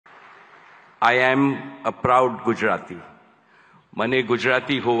I am a proud Gujarati. મને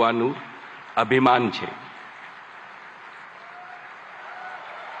ગુજરાતી હોવાનું અભિમાન છે.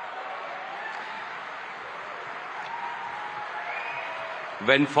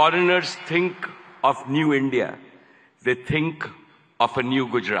 When foreigners think of New India, they think of a new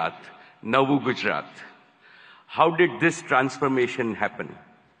Gujarat, Navu Gujarat. How did this transformation happen?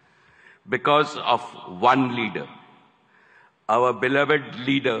 Because of one leader, our beloved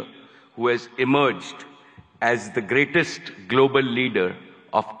leader who has emerged as the greatest global leader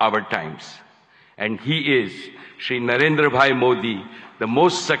of our times. And he is Shri Narendra Bhai Modi, the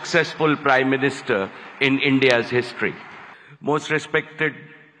most successful Prime Minister in India's history. Most respected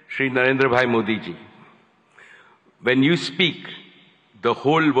Shri Narendra Bhai Modi ji, when you speak, the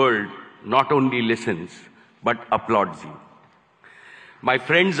whole world not only listens, but applauds you. My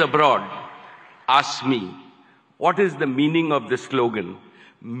friends abroad ask me, what is the meaning of the slogan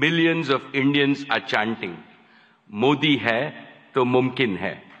millions of Indians are chanting, Modi hai to mumkin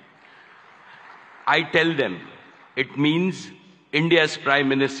hai? I tell them, it means India's Prime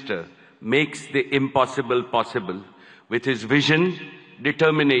Minister makes the impossible possible with his vision,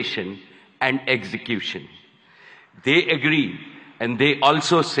 determination, and execution. They agree, and they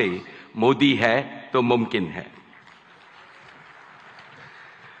also say, Modi hai to mumkin hai.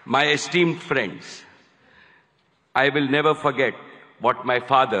 My esteemed friends, I will never forget what my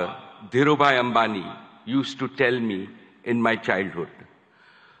father, Dhirubhai Ambani, used to tell me in my childhood.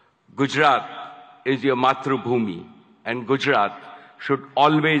 Gujarat is your Matrubhumi, and Gujarat should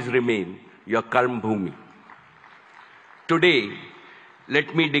always remain your Karm Bhumi. Today,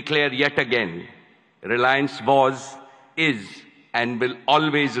 let me declare yet again, Reliance was, is, and will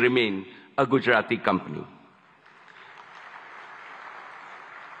always remain a Gujarati company.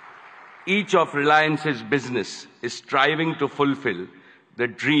 Each of Reliance's business is striving to fulfill the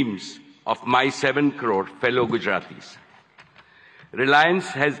dreams of my 7 crore fellow Gujaratis. Reliance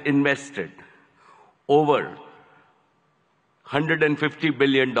has invested over $150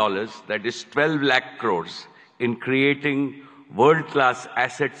 billion, that is 12 lakh crores, in creating world-class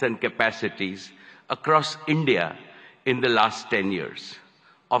assets and capacities across India in the last 10 years.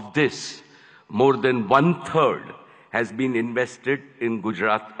 Of this, more than 1/3 has been invested in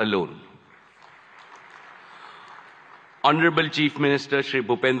Gujarat alone. Honorable Chief Minister Shri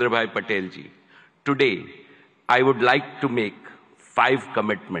Bhupendra Bhai Patel ji, today I would like to make 5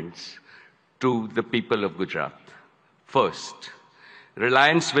 commitments to the people of Gujarat. First,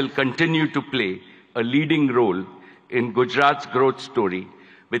 Reliance will continue to play a leading role in Gujarat's growth story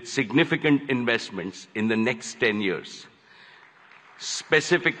with significant investments in the next 10 years.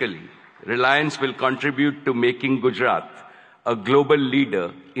 Specifically, Reliance will contribute to making Gujarat a global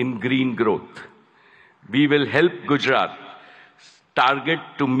leader in green growth. We will help Gujarat target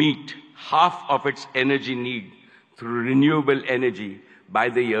to meet half of its energy need through renewable energy by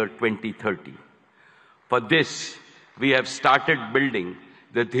the year 2030. For this, we have started building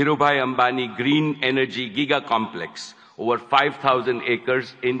the Dhirubhai Ambani Green Energy Giga Complex, over 5,000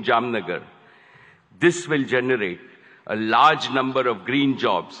 acres in Jamnagar. This will generate a large number of green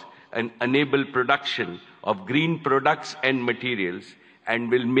jobs and enable production of green products and materials, and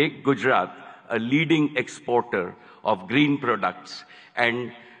will make Gujarat a leading exporter of green products.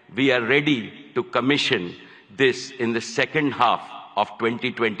 And we are ready to commission this in the second half of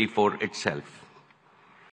 2024 itself.